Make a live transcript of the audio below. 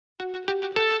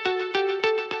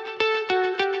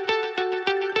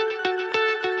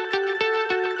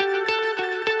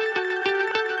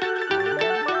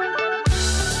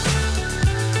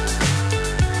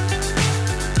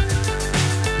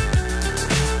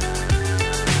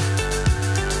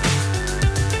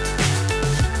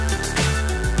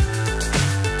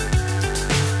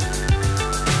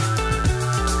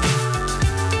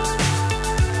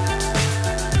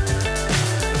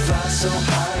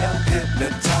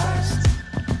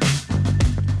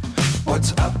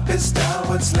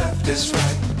what's left is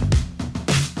right.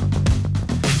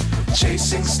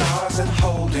 Chasing stars and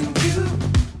holding you.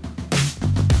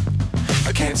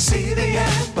 I can't see the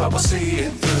end, but we'll see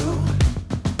it through.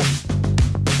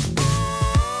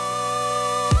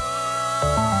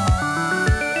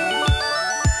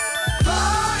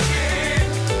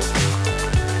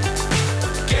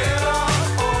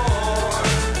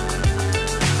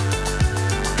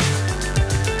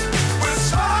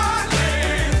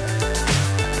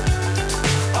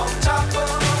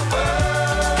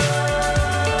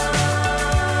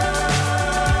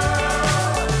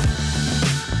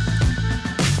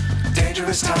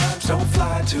 Dangerous times, don't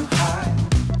fly too high.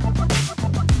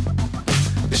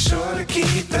 Be sure to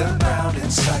keep the ground in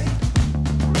sight.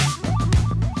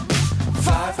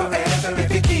 Fly forever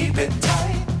if you keep it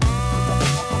tight.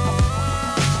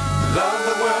 Love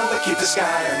the world, but keep the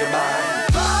sky on your mind.